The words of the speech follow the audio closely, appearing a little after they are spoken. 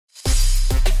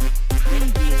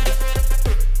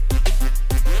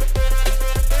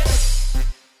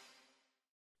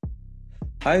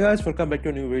Hi guys, welcome back to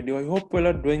a new video. I hope you all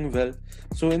are doing well.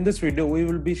 So in this video, we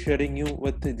will be sharing you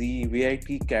with the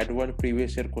VIT CAT-1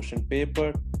 previous year question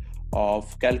paper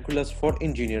of calculus for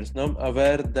engineers. Now I'm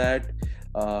aware that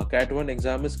CAT-1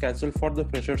 exam is cancelled for the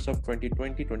freshers of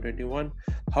 2020-2021.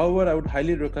 However, I would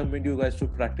highly recommend you guys to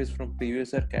practice from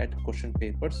previous year CAT question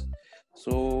papers.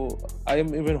 So I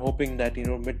am even hoping that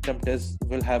midterm tests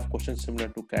will have questions similar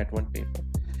to CAT-1 paper.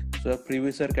 So a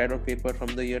previous year CAT-1 paper from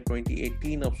the year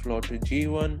 2018 of slot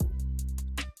G1.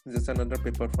 This is another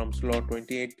paper from slot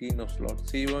 2018 of slot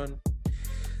C1.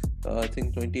 I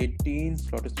think 2018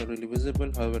 slot is not really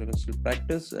visible, however you can still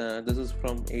practice. This is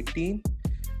from 18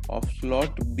 of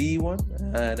slot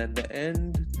B1, and at the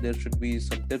end there should be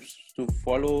some tips to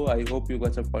follow. I hope you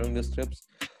guys are following these tips.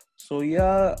 So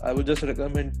yeah, I would just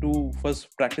recommend to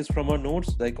first practice from our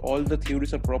notes. Like all the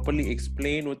theories are properly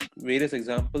explained with various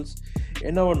examples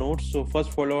in our notes. So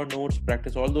first follow our notes,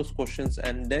 practice all those questions,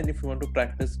 and then if you want to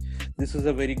practice, this is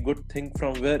a very good thing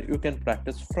from where you can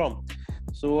practice from.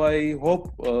 So I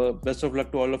hope best of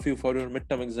luck to all of you for your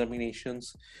midterm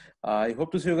examinations. I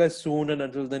hope to see you guys soon, and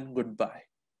until then, goodbye.